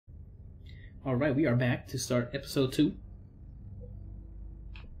Alright, we are back to start episode 2.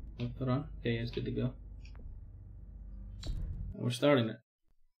 Hold on. Okay, yeah, it's good to go. We're starting it.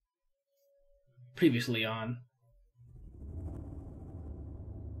 Previously on.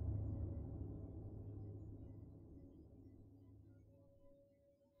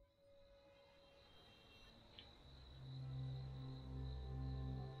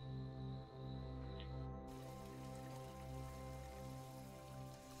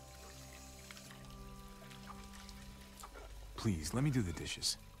 Please, let me do the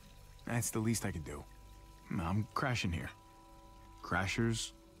dishes. That's the least I can do. I'm crashing here.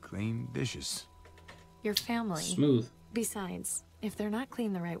 Crashers clean dishes. Your family. Smooth. Besides, if they're not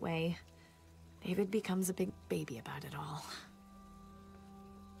clean the right way, David becomes a big baby about it all.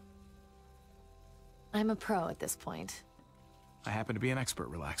 I'm a pro at this point. I happen to be an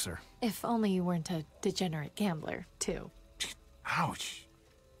expert relaxer. If only you weren't a degenerate gambler, too. Ouch.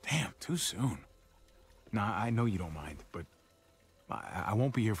 Damn, too soon. Nah, I know you don't mind, but I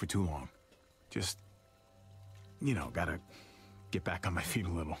won't be here for too long. Just, gotta get back on my feet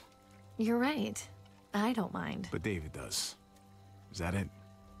a little. You're right. I don't mind. But David does. Is that it?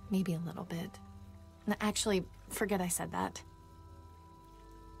 Maybe a little bit. Actually, forget I said that.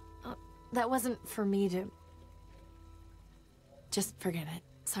 That wasn't for me to... Just forget it.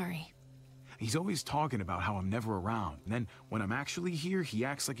 Sorry. He's always talking about how I'm never around. And then when I'm actually here, he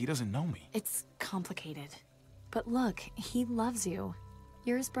acts like he doesn't know me. It's complicated. But look, he loves you.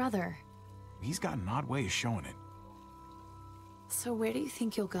 You're his brother. He's got an odd way of showing it. So where do you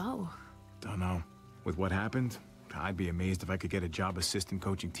think you'll go? Don't know. With what happened, I'd be amazed if I could get a job assistant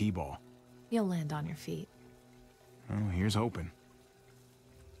coaching T-ball. You'll land on your feet. Well, here's hoping.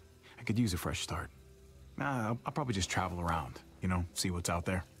 I could use a fresh start. I'll probably just travel around, see what's out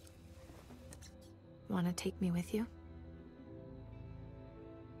there. Want to take me with you?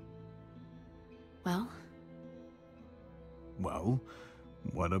 Well? Well,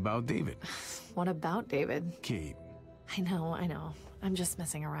 what about David? What about David? Kate. I know. I'm just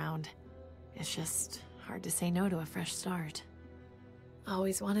messing around. It's just hard to say no to a fresh start.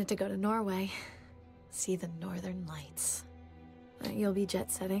 Always wanted to go to Norway. See the northern lights. You'll be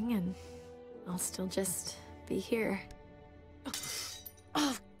jet-setting and I'll still just be here.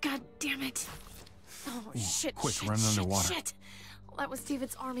 Oh, god damn it. Oh, Ooh, shit, quick, shit, run shit, underwater. shit. Well, that was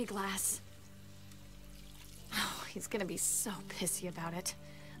David's army glass. Oh, he's gonna be so pissy about it.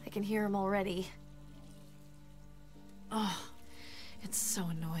 I can hear him already. Oh, it's so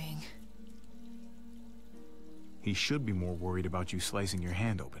annoying. He should be more worried about you slicing your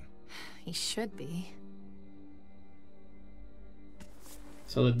hand open. He should be.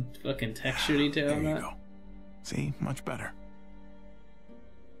 So the fucking texture detail There on you that? go. See? Much better.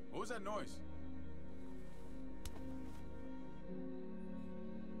 What was that noise?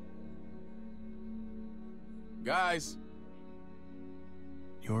 Guys!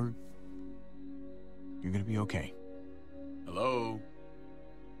 You're gonna be okay. Hello?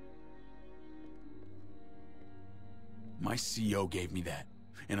 My CO gave me that.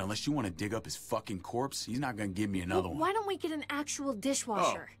 And unless you want to dig up his fucking corpse, he's not gonna give me another one. Why don't we get an actual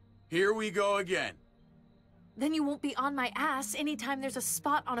dishwasher? Oh, here we go again. Then you won't be on my ass anytime there's a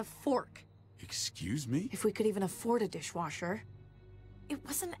spot on a fork. Excuse me? If we could even afford a dishwasher. It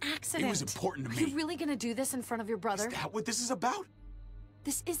was an accident. It was important to Are me. you really gonna do this in front of your brother? Is that what this is about?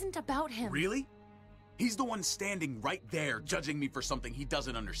 This isn't about him. Really? He's the one standing right there, judging me for something he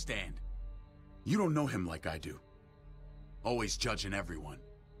doesn't understand. You don't know him like I do. Always judging everyone,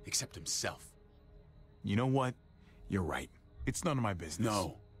 except himself. You know what? You're right. It's none of my business.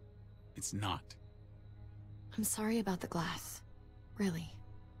 No, it's not. I'm sorry about the glass. Really.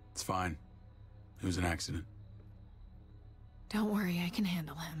 It's fine. It was an accident. Don't worry, I can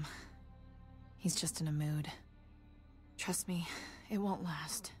handle him. He's just in a mood. Trust me, it won't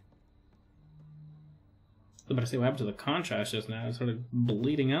last. I was about to say, what happened to the contrast just now? It started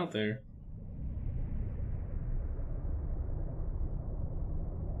bleeding out there.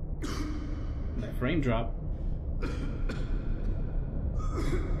 That frame drop.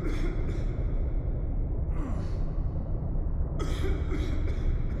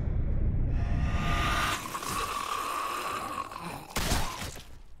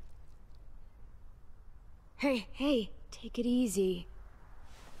 Hey, take it easy.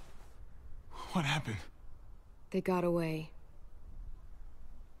 What happened? They got away.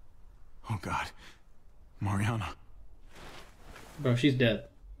 Oh God. Mariana. Bro, she's dead.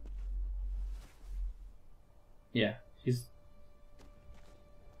 Yeah, she's...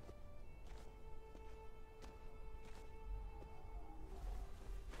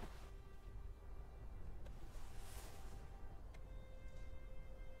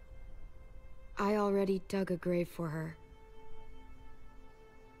 I already dug a grave for her.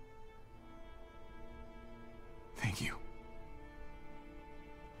 Thank you.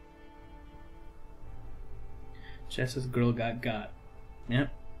 Jess's girl got.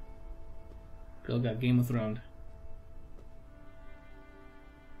 Yep. Girl got Game of Thrones.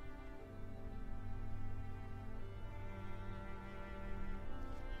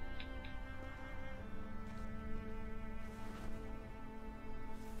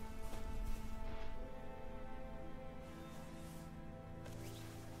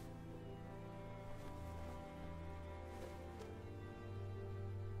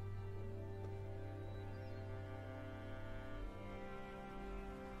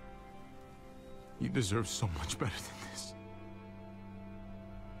 You deserve so much better than this.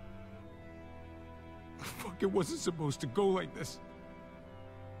 Fuck, it wasn't supposed to go like this.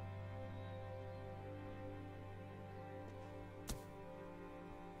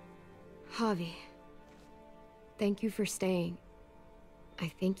 Javi, thank you for staying. I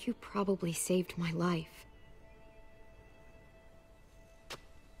think you probably saved my life.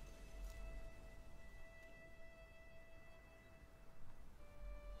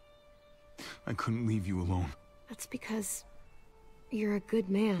 I couldn't leave you alone. That's because you're a good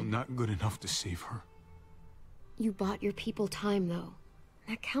I'm man. not good enough to save her. You bought your people time, though.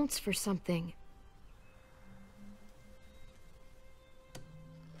 That counts for something.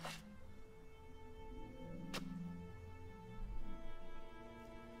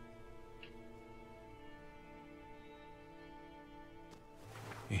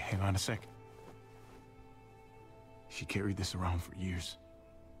 Hey, hang on a sec. She carried this around for years.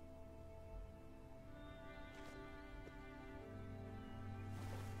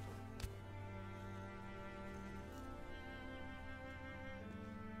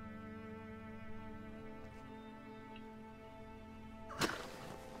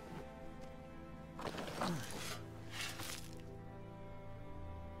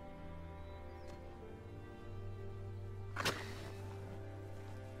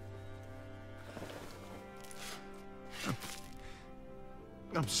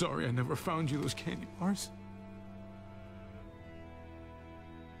 I'm sorry I never found you those candy bars.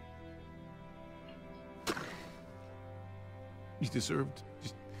 You deserved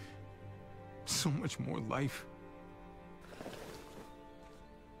just so much more life.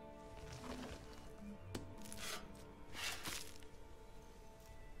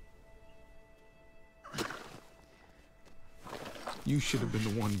 You should have been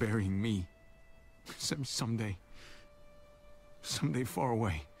the one burying me. Someday. Someday far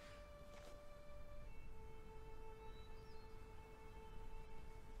away.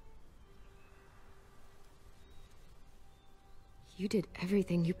 You did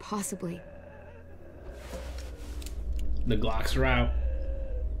everything you possibly... The Glocks are out.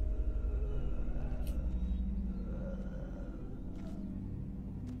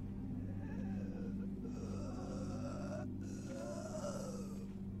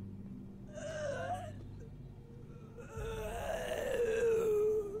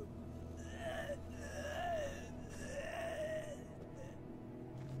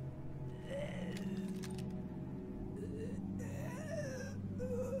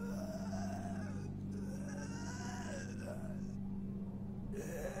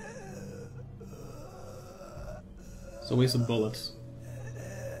 It's a waste of bullets.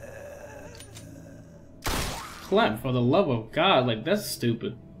 Clem, for the love of God, like, that's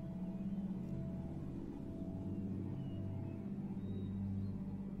stupid.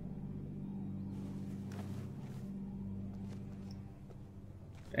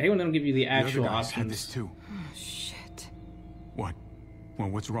 I hate when they don't give you the actual other guys had this options. too. Oh, shit. What? Well,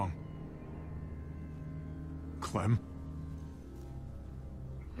 what's wrong? Clem?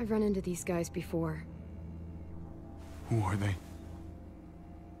 I've run into these guys before. Who are they?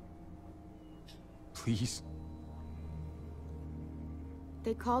 Please?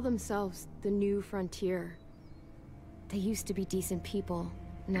 They call themselves the New Frontier. They used to be decent people.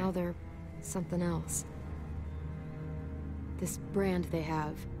 Now they're something else. This brand they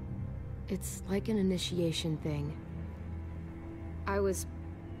have. It's like an initiation thing. I was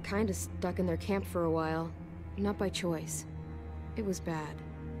kinda stuck in their camp for a while. Not by choice. It was bad.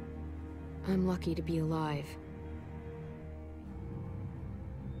 I'm lucky to be alive.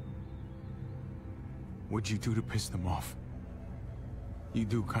 What'd you do to piss them off? You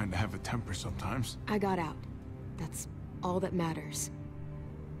do kinda have a temper sometimes. I got out. That's all that matters.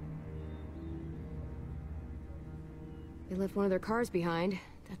 They left one of their cars behind.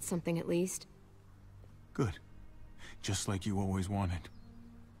 That's something at least. Good. Just like you always wanted.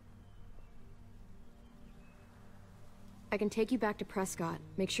 I can take you back to Prescott,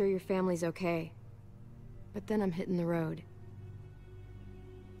 make sure your family's okay. But then I'm hitting the road.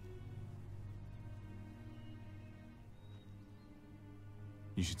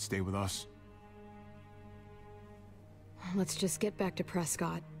 You should stay with us. Let's just get back to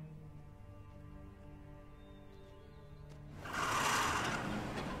Prescott.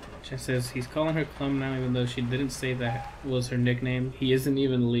 She says he's calling her Clem now, even though she didn't say that was her nickname. He isn't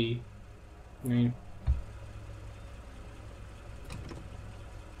even Lee. I mean,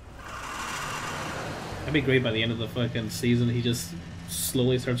 that'd be great by the end of the fucking season. He just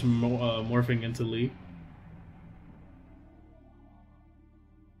slowly starts morphing into Lee.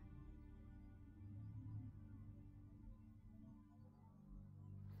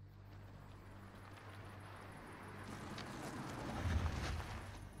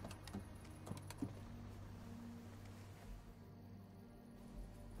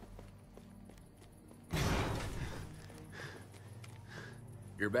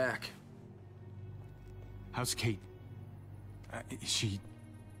 You're back. How's Kate? Is she...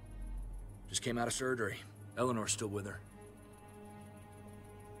 Just came out of surgery. Eleanor's still with her.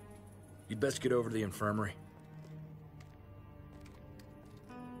 You'd best get over to the infirmary.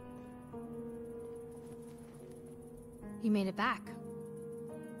 You made it back.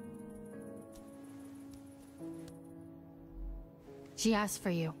 She asked for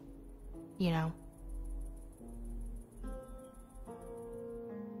you, you know.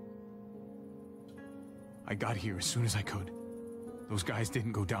 I got here as soon as I could. Those guys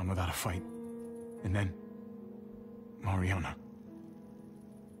didn't go down without a fight. And then... Mariana.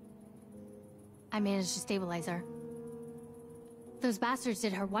 I managed to stabilize her. Those bastards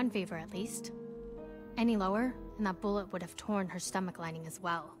did her one favor at least. Any lower, and that bullet would have torn her stomach lining as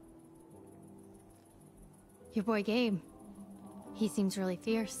well. Your boy Gabe. He seems really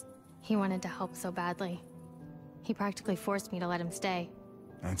fierce. He wanted to help so badly. He practically forced me to let him stay.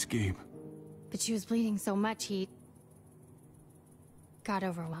 That's Gabe. But she was bleeding so much he... got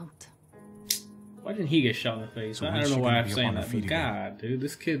overwhelmed. Why didn't he get shot in the face? So I when's don't know she why gonna I'm be up saying on her that, feet but again? God, dude,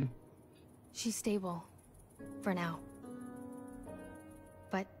 this kid... She's stable. For now.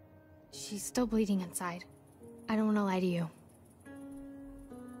 But she's still bleeding inside. I don't want to lie to you.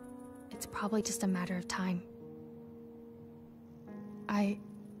 It's probably just a matter of time. I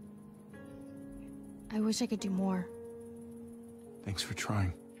wish I could do more. Thanks for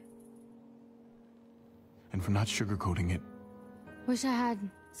trying. And for not sugarcoating it. Wish I had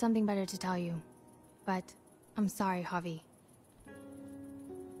something better to tell you. But I'm sorry, Javi.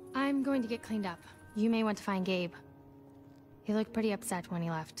 I'm going to get cleaned up. You may want to find Gabe. He looked pretty upset when he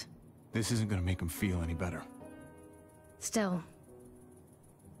left. This isn't gonna make him feel any better. Still.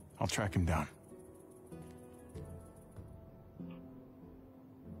 I'll track him down.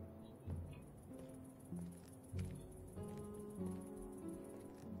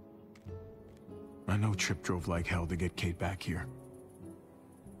 I know Tripp drove like hell to get Kate back here.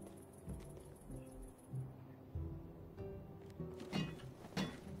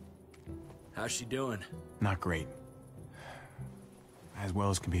 How's she doing? Not great. As well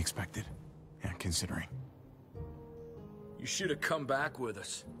as can be expected. Yeah, considering. You should have come back with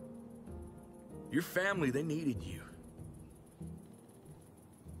us. Your family, they needed you.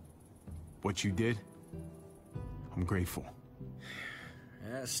 What you did, I'm grateful.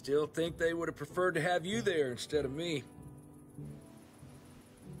 I still think they would have preferred to have you there instead of me.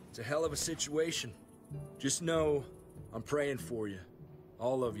 It's a hell of a situation. Just know I'm praying for you.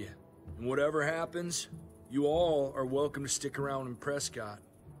 All of you. And whatever happens, you all are welcome to stick around in Prescott,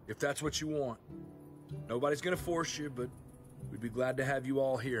 if that's what you want. Nobody's gonna force you, but we'd be glad to have you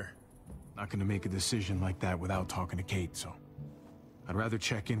all here. Not gonna make a decision like that without talking to Kate, so... I'd rather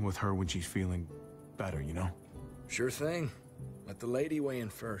check in with her when she's feeling better, you know? Sure thing. Let the lady weigh in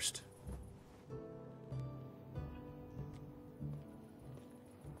first.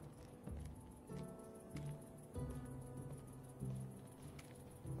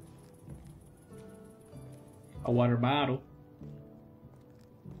 A water bottle.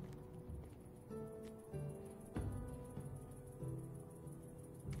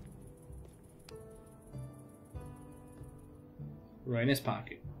 Right in his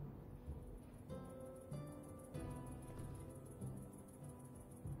pocket.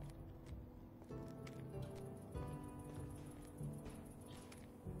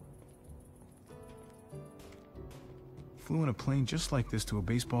 Flew in a plane just like this to a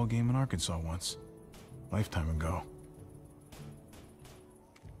baseball game in Arkansas once. Lifetime ago.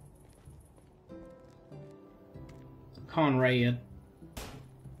 Conrad.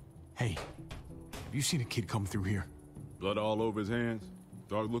 Hey, have you seen a kid come through here? Blood all over his hands,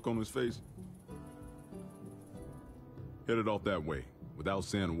 dark look on his face. Headed off that way, without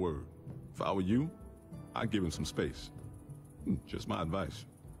saying a word. If I were you, I'd give him some space. Just my advice.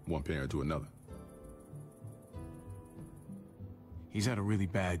 One parent to another. He's had a really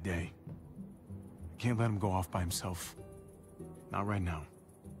bad day. Can't let him go off by himself. Not right now.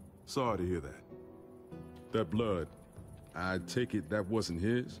 Sorry to hear that. That blood, I take it that wasn't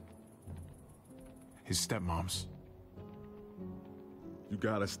his? His stepmom's. You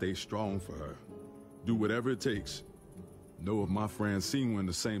gotta stay strong for her. Do whatever it takes. Know if my friend seen were in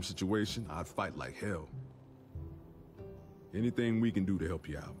the same situation, I'd fight like hell. Anything we can do to help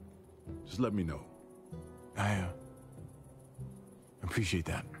you out, just let me know. I appreciate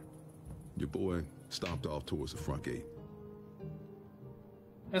that. Your boy stomped off towards the front gate.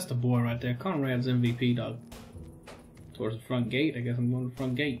 That's the boy right there. Conrad's MVP, dog. Towards the front gate. I guess I'm going to the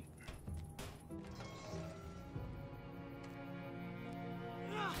front gate.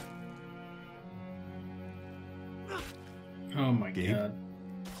 Oh my God.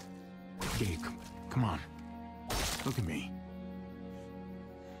 Gabe, come on. Look at me.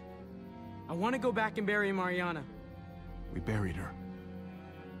 I want to go back and bury Mariana. We buried her.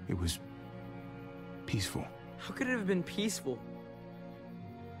 It was peaceful. How could it have been peaceful?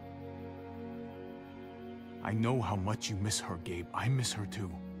 I know how much you miss her, Gabe. I miss her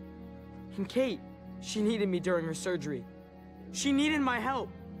too. And Kate, she needed me during her surgery. She needed my help.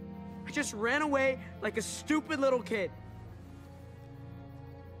 I just ran away like a stupid little kid.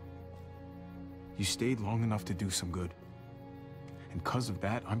 You stayed long enough to do some good. And because of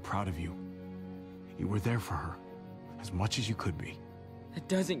that, I'm proud of you. You were there for her, as much as you could be. That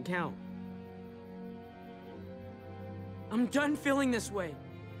doesn't count. I'm done feeling this way.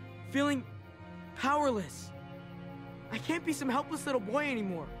 Feeling powerless. I can't be some helpless little boy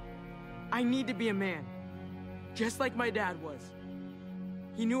anymore. I need to be a man. Just like my dad was.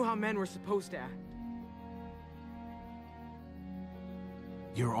 He knew how men were supposed to act.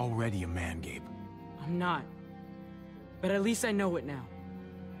 You're already a man, Gabe. I'm not. But at least I know it now.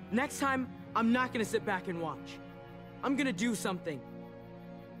 Next time, I'm not gonna sit back and watch. I'm gonna do something.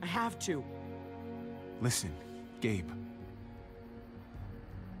 I have to. Listen, Gabe.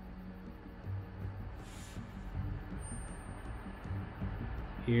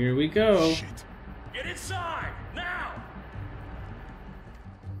 Here we go. Shit. Get inside, now!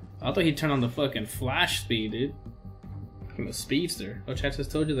 I thought he'd turn on the fucking flash speed, dude. From the speedster. Oh, chat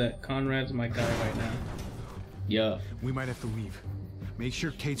just told you that Conrad's my guy right now. Yeah. We might have to leave. Make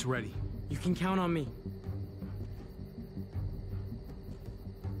sure Kate's ready. You can count on me.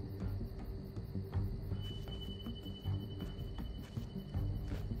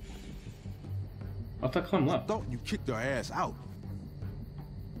 I thought Clem left. Thought you kicked her ass out.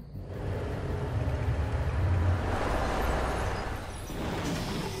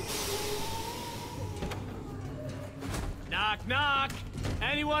 Knock, knock!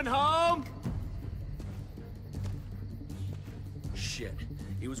 Anyone home? Shit.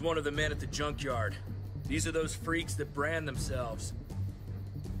 He was one of the men at the junkyard. These are those freaks that brand themselves.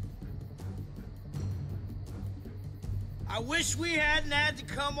 I wish we hadn't had to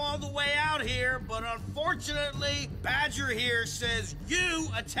come all the way out here, but unfortunately, Badger here says you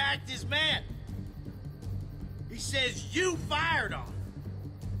attacked his man. He says you fired on him.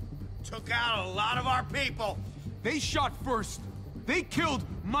 Took out a lot of our people. They shot first. They killed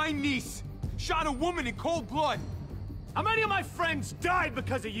my niece. Shot a woman in cold blood. How many of my friends died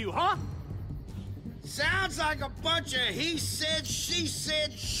because of you, huh? Sounds like a bunch of he said, she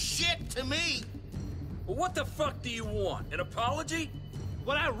said shit to me. Well, what the fuck do you want? An apology?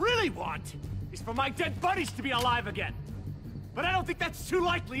 What I really want is for my dead buddies to be alive again. But I don't think that's too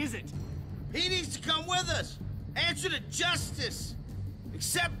likely, is it? He needs to come with us. Answer to justice.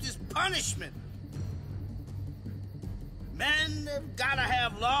 Accept his punishment. Men have gotta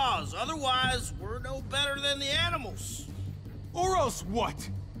have laws, otherwise we're no better than the animals. Or else what?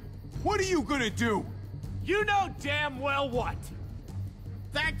 What are you gonna do? You know damn well what.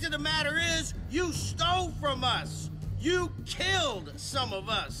 Fact of the matter is, you stole from us. You killed some of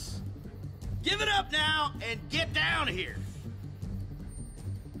us. Give it up now and get down here.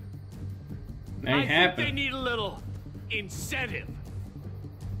 I think they need a little incentive.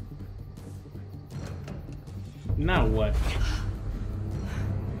 Now what?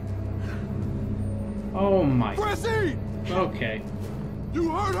 Oh my. Pressy! Okay.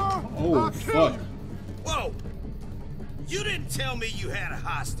 You heard her? Oh, I'll kill fuck. you. Whoa! You didn't tell me you had a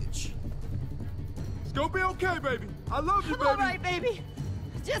hostage. It's gonna be okay, baby. I love you, baby. All right, baby.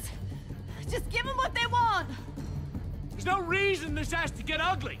 Just give them what they want. There's no reason this has to get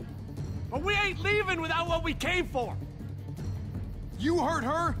ugly. But we ain't leaving without what we came for. You hurt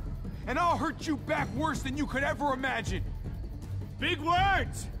her, and I'll hurt you back worse than you could ever imagine. Big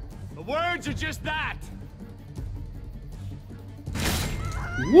words! The words are just that!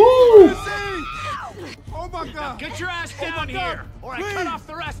 Woo! Oh my God! Now get your ass down here, or I cut off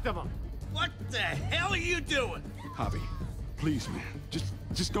the rest of them! What the hell are you doing? Javi, please, man.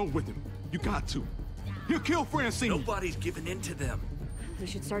 Just go with him. You got to. He'll kill Francine. Nobody's giving in to them. We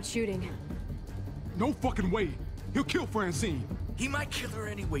should start shooting. No fucking way. He'll kill Francine. He might kill her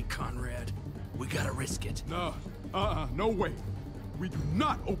anyway, Conrad. We gotta risk it. No. No way. We do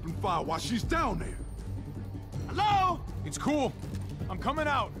not open fire while she's down there. Hello? It's cool. I'm coming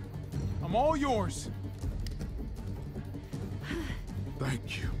out. I'm all yours.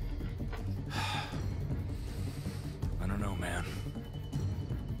 Thank you. I don't know, man.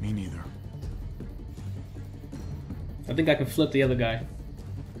 Me neither. I think I can flip the other guy.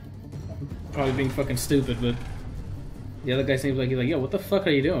 Probably being fucking stupid, but the other guy seems like he's like, yo, what the fuck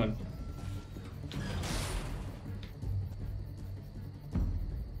are you doing?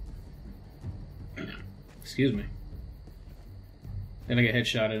 Excuse me. Then I get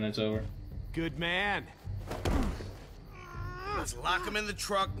headshot and it's over. Good man. Let's lock him in the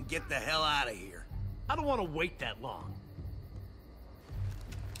truck and get the hell out of here. I don't want to wait that long.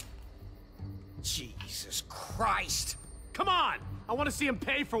 Jesus Christ. Come on! I want to see him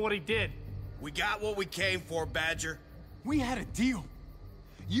pay for what he did. We got what we came for, Badger. We had a deal.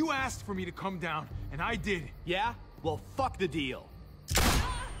 You asked for me to come down, and I did. Yeah? Well, fuck the deal.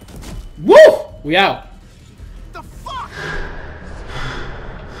 Woo! We out. The fuck?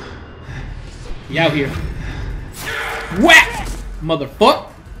 We out here. Whack! Motherfucker!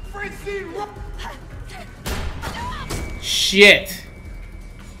 Shit.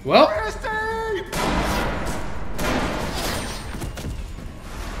 Well.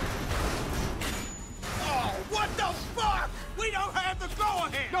 Oh, what the fuck? We don't have the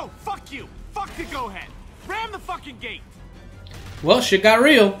go-ahead. No, fuck you. Fuck the go-ahead. Ram the fucking gate. Well, shit got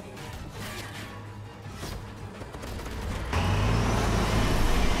real.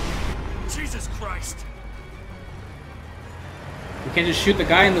 Jesus Christ. We can't just shoot the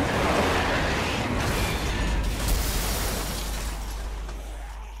guy in the...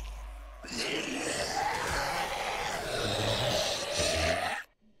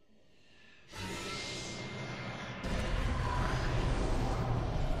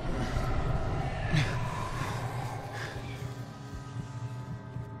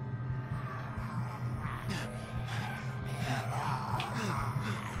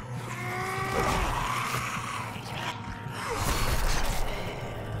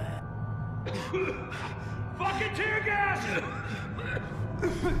 Fucking tear gas!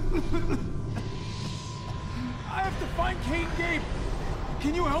 I have to find Kate and Gabe.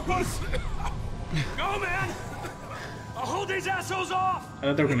 Can you help us? Go, man! I'll hold these assholes off! I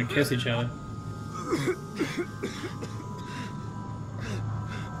thought they were gonna kiss each other.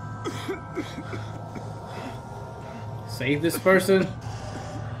 Save this person.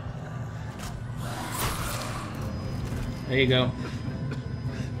 There you go.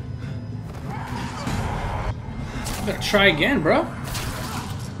 I gotta try again, bro.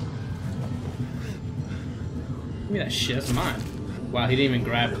 Give me that shit, that's mine. Wow, he didn't even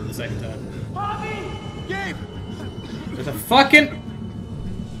grab it the second time. Bobby! Gabe! There's a fucking...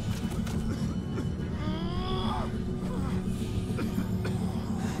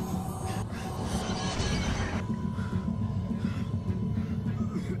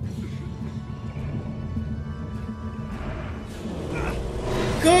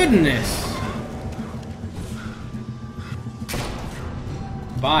 Goodness!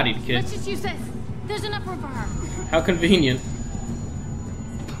 Bodied, kid. Let's just use this. There's enough room for her. How convenient.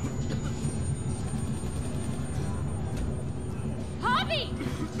 Javi!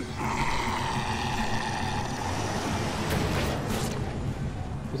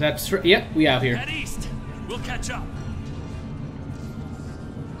 Was that straight? Yep, we out here. Head east. We'll catch up.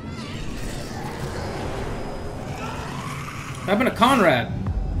 What happened to Conrad?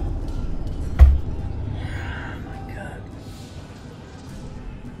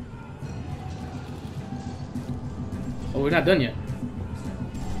 Oh, we're not done yet.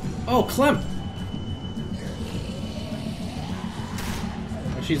 Oh, Clem!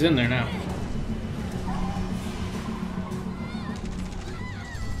 Oh, she's in there now.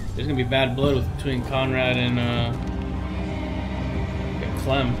 There's gonna be bad blood between Conrad and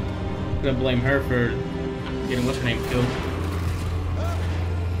Clem. I'm gonna blame her for getting what's her name killed.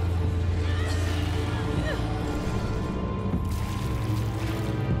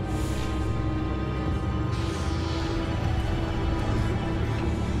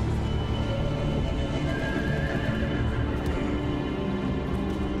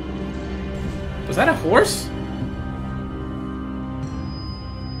 Was that a horse?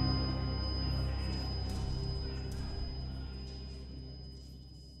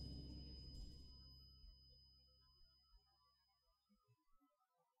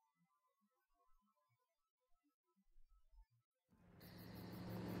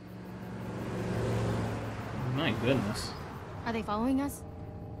 My goodness. Are they following us?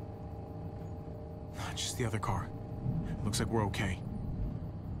 Just the other car. Looks like we're okay.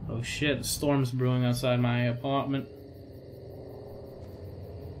 Oh shit, the storm's brewing outside my apartment.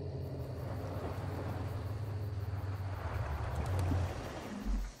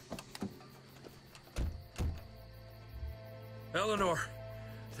 Eleanor,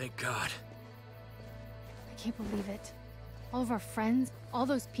 thank God. I can't believe it. All of our friends, all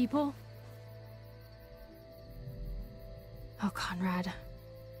those people. Oh, Conrad.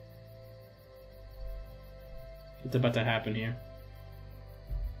 What's about to happen here?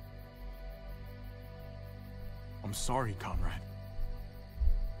 I'm sorry, Conrad.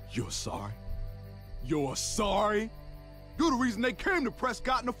 You're sorry? You're sorry? You're the reason they came to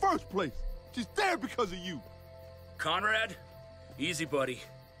Prescott in the first place. She's there because of you. Conrad, easy, buddy.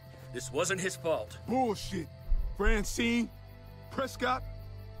 This wasn't his fault. Bullshit. Francine, Prescott,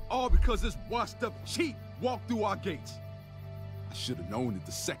 all because this washed-up cheat walked through our gates. I should have known it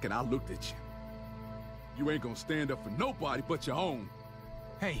the second I looked at you. You ain't gonna stand up for nobody but your own.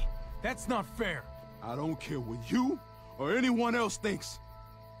 Hey, that's not fair. I don't care what you or anyone else thinks.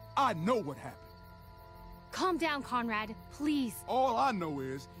 I know what happened. Calm down, Conrad, please. All I know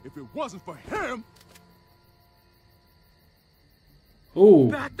is, if it wasn't for him... Ooh.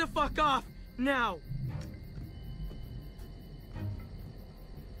 Back the fuck off, now!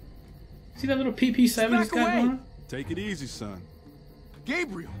 See that little PP7 he's got going on? Take it easy, son.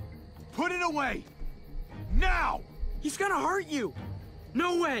 Gabriel, put it away! Now! He's gonna hurt you!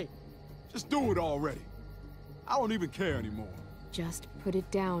 No way! Just do it already. I don't even care anymore. Just put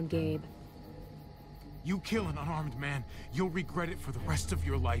it down, Gabe. You kill an unarmed man, you'll regret it for the rest of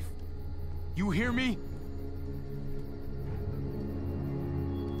your life. You hear me?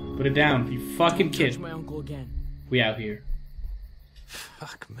 Put it down, you fucking Don't kid. touch my uncle again. We out here.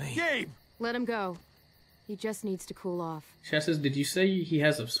 Fuck me. Gabe! Let him go. He just needs to cool off. Chess says, did you say he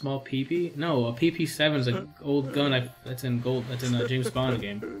has a small PP? No, a PP7 is an old gun that's in gold. That's in a James Bond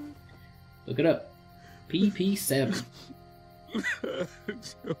game. Look it up. PP7.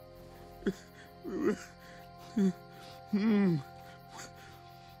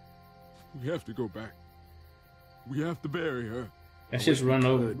 We have to go back. We have to bury her. That's just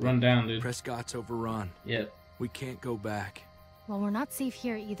run down, dude. Prescott's overrun. Yep. We can't go back. Well, we're not safe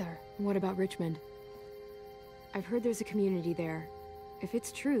here either. What about Richmond? I've heard there's a community there. If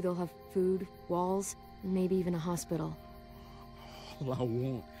it's true, they'll have food, walls, maybe even a hospital. All I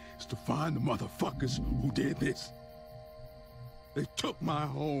want is to find the motherfuckers who did this. They took my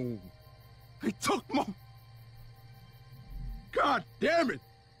home. They took my... God damn it!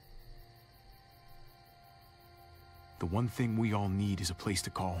 The one thing we all need is a place to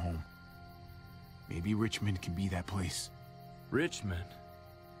call home. Maybe Richmond can be that place. Richmond?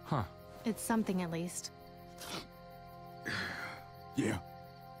 Huh. It's something at least. Yeah.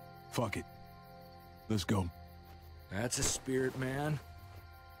 Fuck it. Let's go. That's a spirit, man.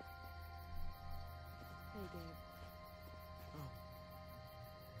 Hey, Gabe.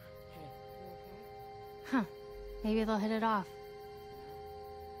 Huh. Maybe they'll hit it off.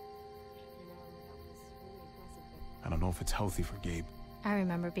 I don't know if it's healthy for Gabe. I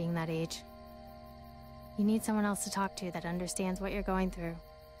remember being that age. You need someone else to talk to that understands what you're going through.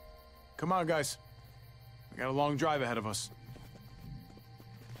 Come on, guys. We got a long drive ahead of us.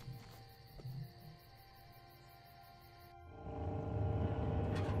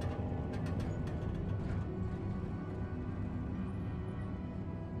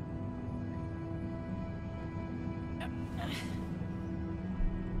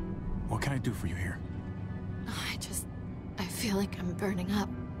 What can I do for you here? I feel like I'm burning up.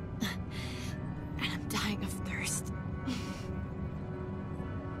 And I'm dying of thirst.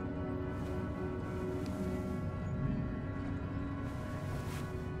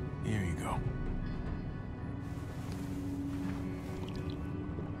 Here you go.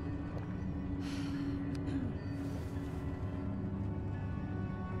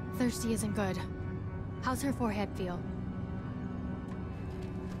 Thirsty isn't good. How's her forehead feel?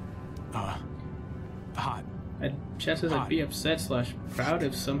 Hot. Chess says I'd be upset / proud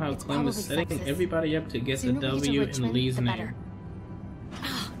if somehow Clem was setting sepsis. everybody up to get the Sooner we get to W in Richmond, Lee's the name. better.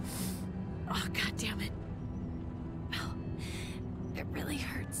 Oh, God damn it. Oh, it really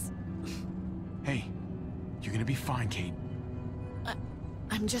hurts. Hey, you're gonna be fine, Kate.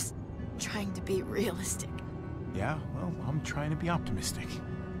 I'm just trying to be realistic. Yeah, well, I'm trying to be optimistic.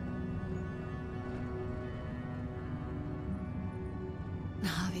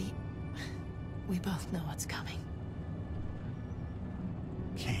 Javi, we both know what's coming.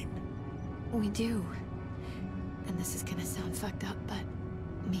 Kate. We do. And this is gonna sound fucked up, but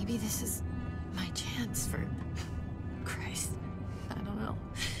maybe this is My chance for... Christ. I don't know.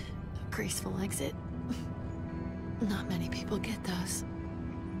 A graceful exit. Not many people get those.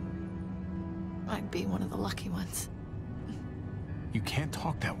 I'd be one of the lucky ones. You can't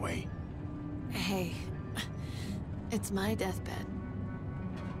talk that way. Hey, it's my deathbed.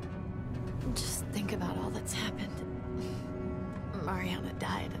 Just think about all that's happened. Mariana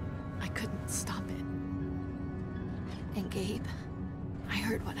died, and I couldn't stop it. And Gabe, I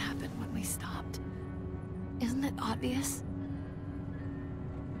heard what happened when we stopped. Isn't it obvious?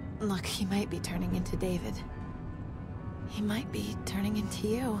 Look, he might be turning into David. He might be turning into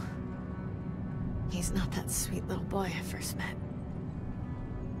you. He's not that sweet little boy I first met.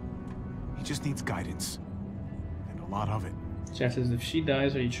 He just needs guidance. And a lot of it. Jeff says, if she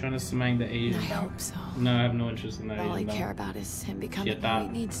dies, are you trying to smack the Asian? I hope so. No, I have no interest in that All I Asian. care about is him becoming who he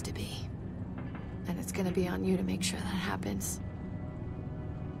needs to be. And it's gonna be on you to make sure that happens.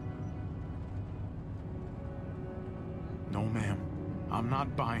 No, ma'am. I'm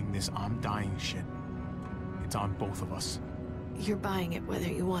not buying this I'm dying shit. It's on both of us. You're buying it whether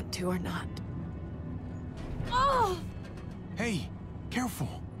you want to or not. Oh! Hey, careful.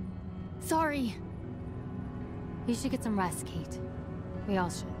 Sorry. You should get some rest, Kate. We all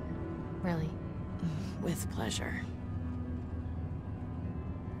should. Really. With pleasure.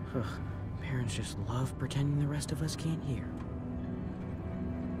 Ugh, parents just love pretending the rest of us can't hear.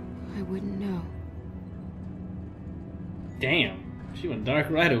 I wouldn't know. Damn. She went dark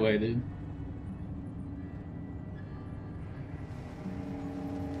right away, dude.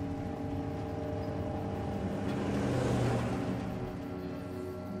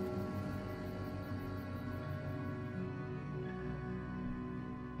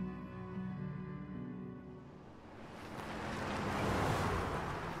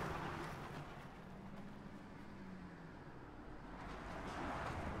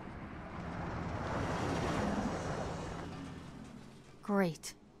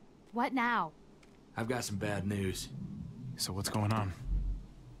 Great. What now? I've got some bad news. So what's going on?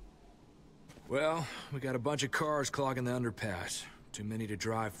 Well, we got a bunch of cars clogging the underpass. Too many to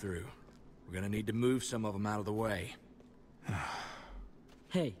drive through. We're gonna need to move some of them out of the way.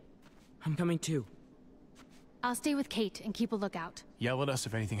 Hey, I'm coming too. I'll stay with Kate and keep a lookout. Yell at us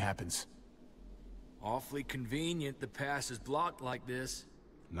if anything happens. Awfully convenient the pass is blocked like this.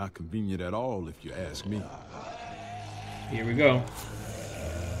 Not convenient at all, if you ask me. Here we go.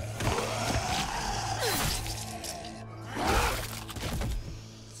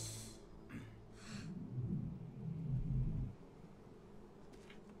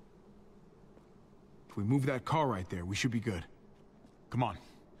 If we move that car right there, we should be good. Come on,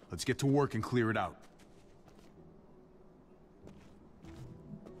 let's get to work and clear it out.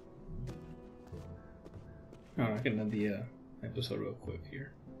 Oh, I can end the episode real quick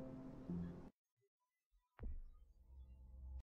here.